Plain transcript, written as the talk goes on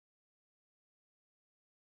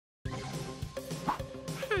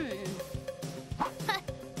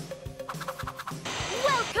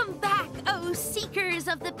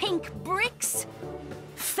Mistress of the Pink Bricks,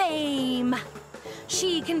 Fame.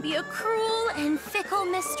 She can be a cruel and fickle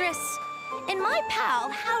mistress. And my pal,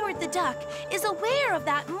 Howard the Duck, is aware of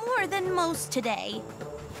that more than most today.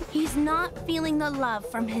 He's not feeling the love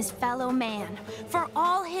from his fellow man for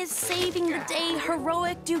all his saving-the-day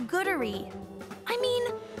heroic do-goodery. I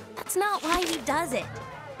mean, that's not why he does it.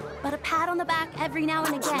 But a pat on the back every now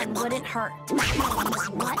and again wouldn't hurt.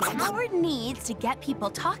 What Howard needs to get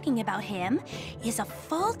people talking about him is a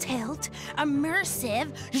full-tilt,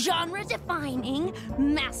 immersive, genre-defining,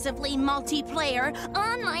 massively multiplayer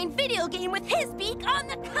online video game with his beak on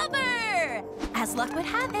the cover! As luck would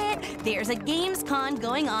have it, there's a Gamescom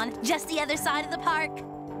going on just the other side of the park.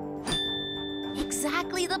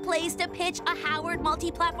 Exactly the place to pitch a Howard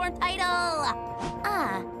multi-platform title.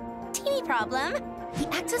 Teeny problem. The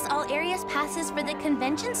Access All Areas passes for the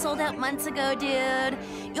convention sold out months ago, dude.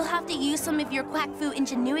 You'll have to use some of your quack fu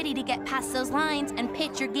ingenuity to get past those lines and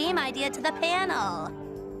pitch your game idea to the panel.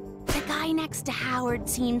 The guy next to Howard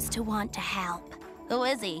seems to want to help. Who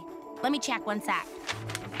is he? Let me check one sec.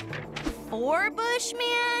 Forbush,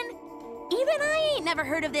 man? Even I ain't never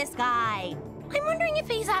heard of this guy. I'm wondering if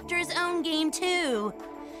he's after his own game, too.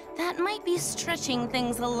 That might be stretching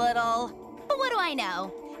things a little. But what do I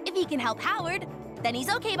know? If he can help Howard, then he's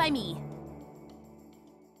okay by me.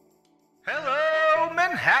 Hello,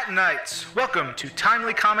 Manhattanites! Welcome to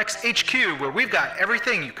Timely Comics HQ, where we've got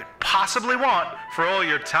everything you could possibly want for all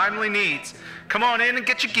your timely needs. Come on in and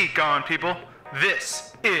get your geek on, people.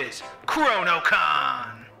 This is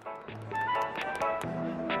ChronoCon!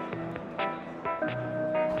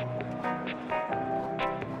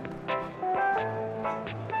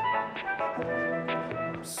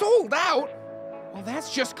 Sold out? Well,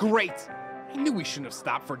 that's just great. I knew we shouldn't have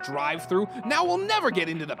stopped for drive-thru. Now we'll never get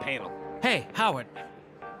into the panel. Hey, Howard,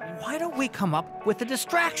 why don't we come up with a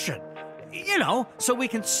distraction? You know, so we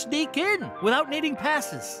can sneak in without needing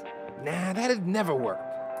passes. Nah, that'd never work.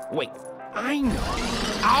 Wait, I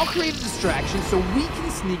know. I'll create a distraction so we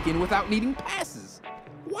can sneak in without needing passes.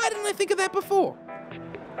 Why didn't I think of that before?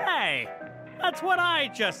 Hey, that's what I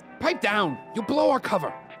just... Pipe down. You'll blow our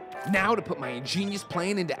cover. Now to put my ingenious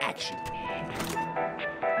plan into action.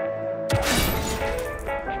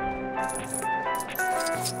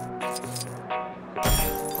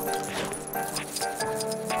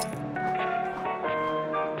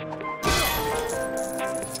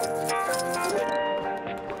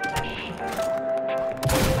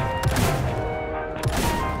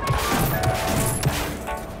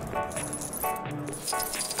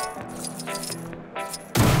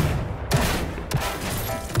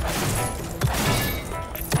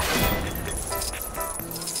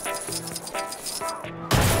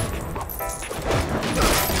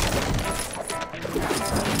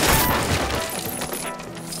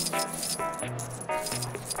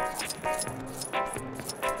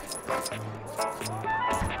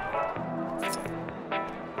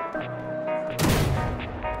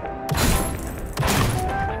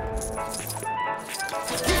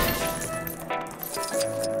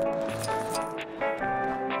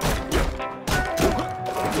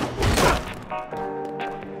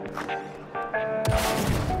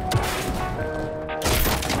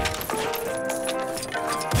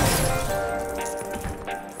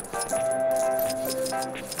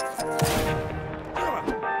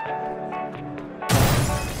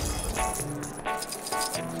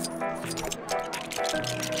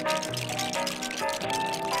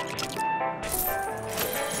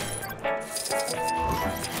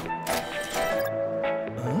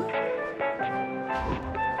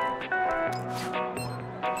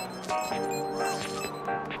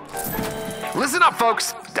 Listen up,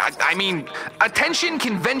 folks. I mean, attention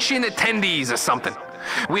convention attendees or something.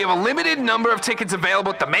 We have a limited number of tickets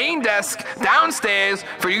available at the main desk downstairs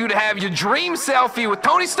for you to have your dream selfie with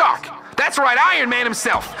Tony Stark. That's right, Iron Man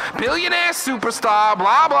himself. Billionaire superstar,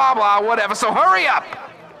 blah, blah, blah, whatever. So hurry up.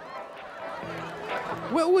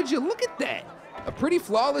 Well, would you look at that? A pretty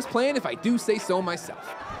flawless plan if I do say so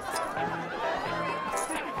myself.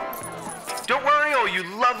 Don't worry, all you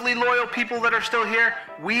lovely, loyal people that are still here.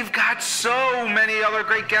 We've got so many other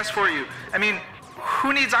great guests for you. I mean,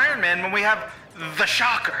 who needs Iron Man when we have the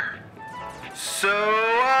Shocker? So,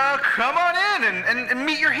 come on in and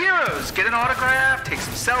meet your heroes. Get an autograph, take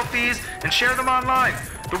some selfies, and share them online.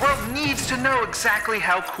 The world needs to know exactly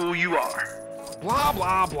how cool you are. Blah,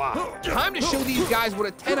 blah, blah. Time to show these guys what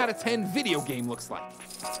a 10 out of 10 video game looks like.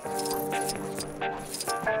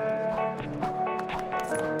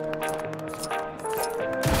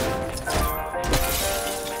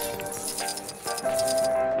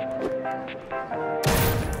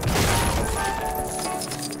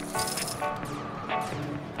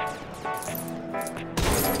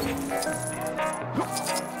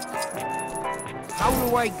 How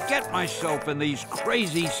do I get myself in these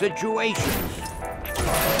crazy situations?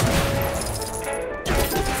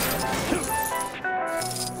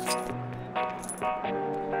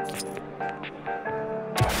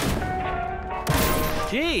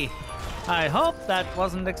 Gee, I hope that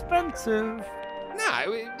wasn't expensive. Nah,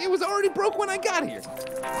 it was already broke when I got here.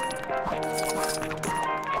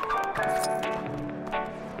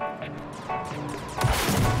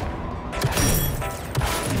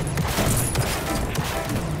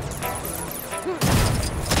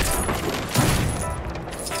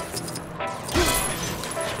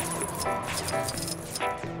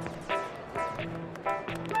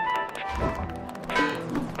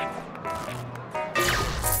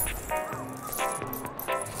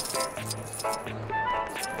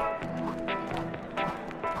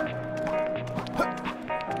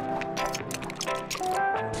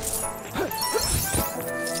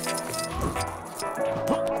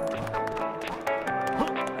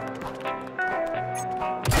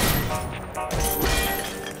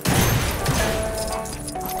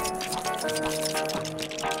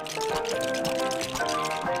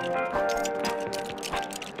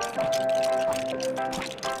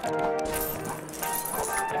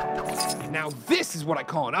 Now this is what I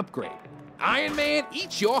call an upgrade. Iron Man,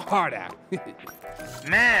 eat your heart out.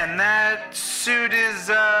 Man, that suit is,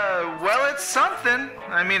 well, it's something.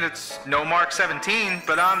 I mean, it's no Mark 17,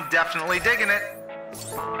 but I'm definitely digging it.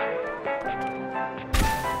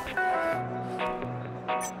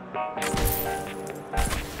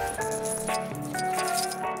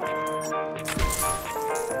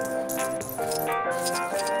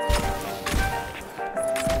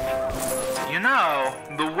 You know,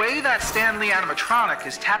 the way that Stan Lee animatronic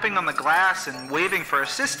is tapping on the glass and waving for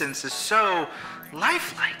assistance is so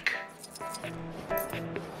lifelike.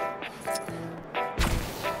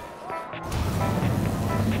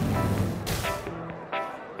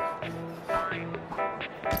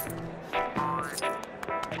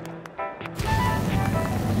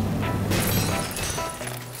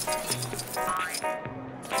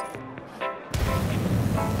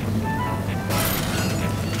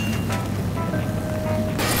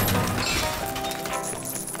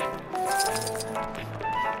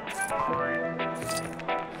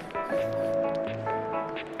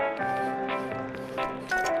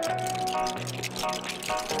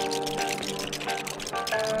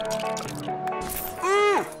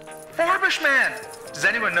 Ooh! Forbishman! Does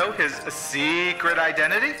anyone know his secret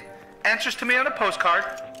identity? Answers to me on a postcard,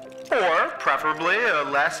 or preferably a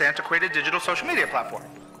less antiquated digital social media platform.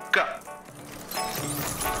 Go.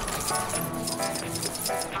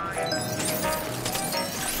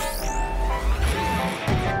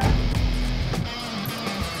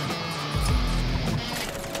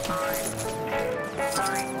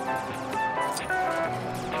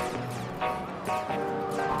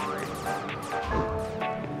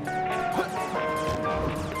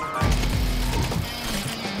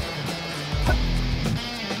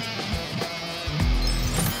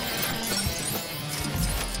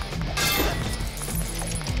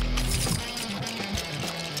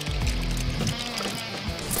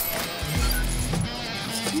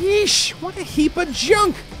 Yeesh, what a heap of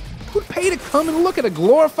junk! Who'd pay to come and look at a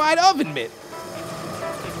glorified oven mitt?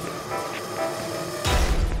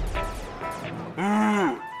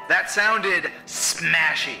 Ooh, that sounded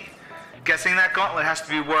smashy. Guessing that gauntlet has to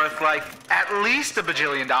be worth, like, at least $1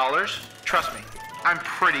 bajillion. Trust me, I'm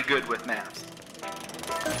pretty good with math.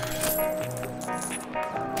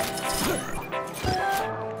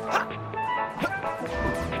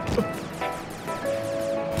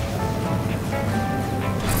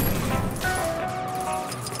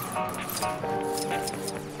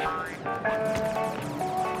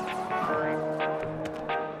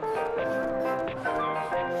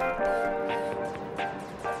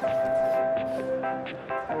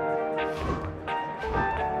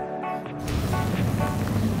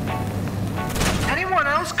 Anyone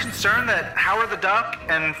else concerned that Howard the Duck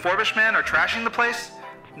and Forbishman are trashing the place?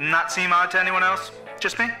 Not seem odd to anyone else?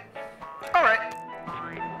 Just me? All right.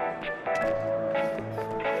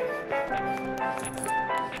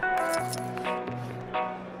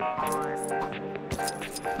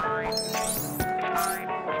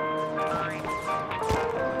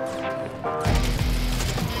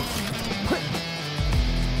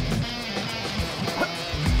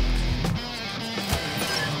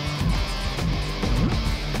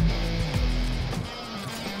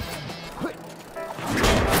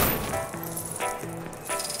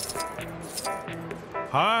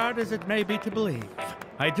 Hard as it may be to believe,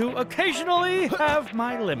 I do occasionally have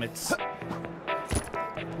my limits.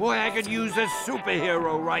 Boy, I could use a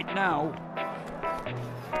superhero right now.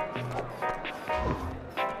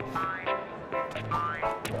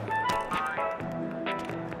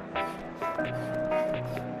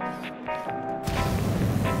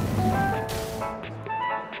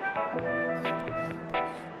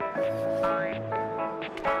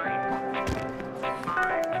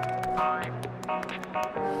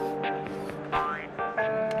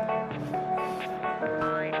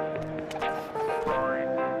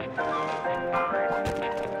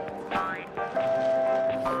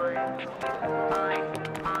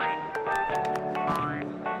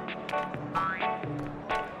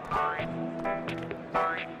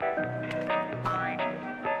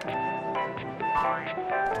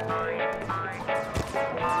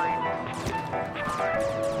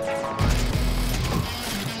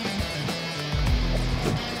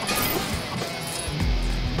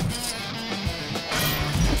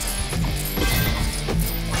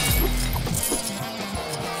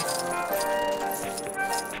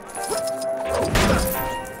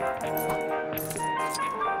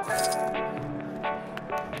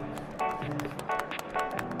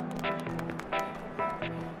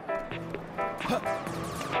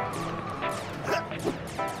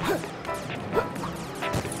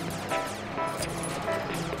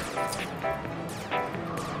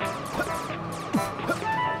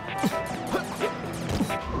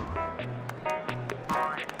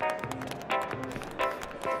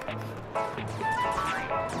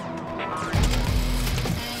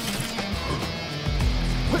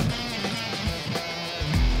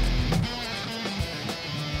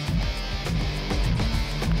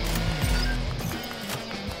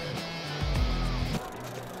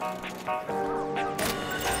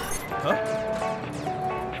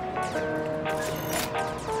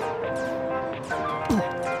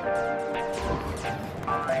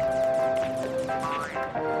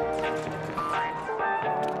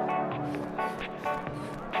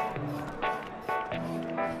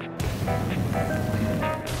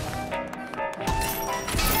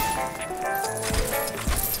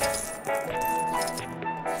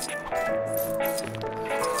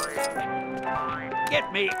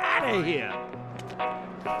 Get me out of here!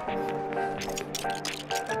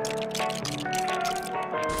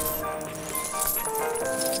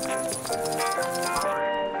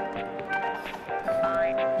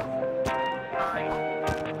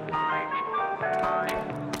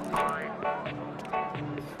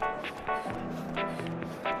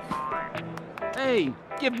 Hey,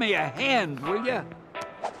 give me a hand, will ya?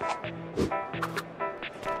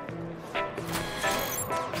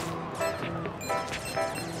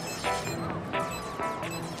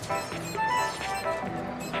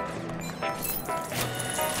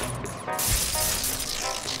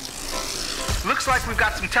 Looks like we've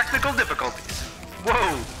got some technical difficulties.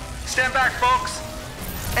 Whoa! Stand back, folks!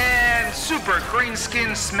 And Super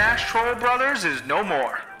Greenskin Smash Troll Brothers is no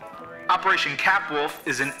more. Operation Capwolf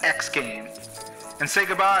is an X game. And say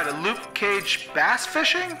goodbye to Luke Cage bass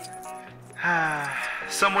fishing?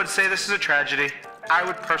 Some would say this is a tragedy. I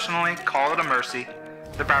would personally call it a mercy.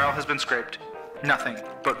 The barrel has been scraped. Nothing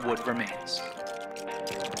but wood remains.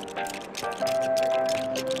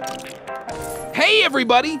 Hey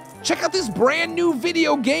everybody! Check out this brand new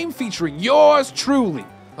video game featuring yours truly.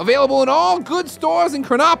 Available in all good stores in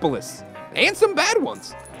Chronopolis. And some bad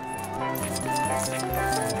ones.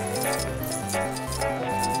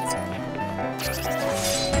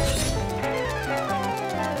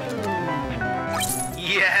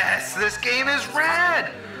 Yes, this game is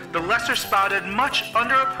rad! The lesser spotted, much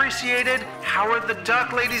underappreciated Howard the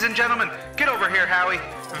Duck, ladies and gentlemen. Get over here, Howie.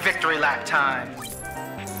 Victory lap time.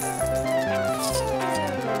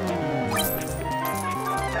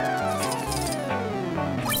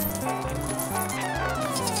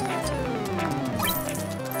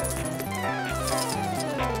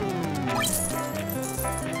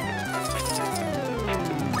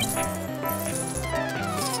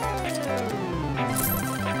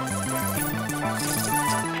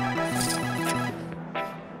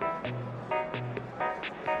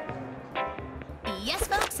 Yes,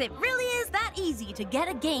 folks, it really is that easy to get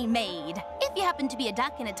a game made. If you happen to be a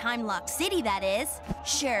duck in a time-locked city, that is.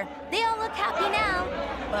 Sure, they all look happy now.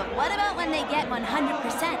 But what about when they get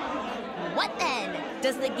 100%? What then?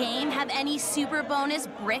 Does the game have any super bonus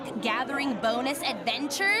brick-gathering bonus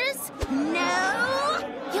adventures? No?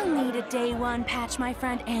 You'll need a day one patch, my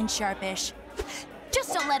friend, and Sharpish.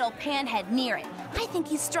 Just don't let old Panhead near it. I think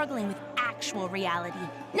he's struggling with actual reality.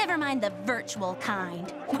 Never mind the virtual kind.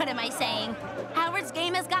 What am I saying? Howard's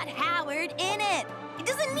game has got Howard in it. It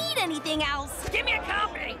doesn't need anything else. Give me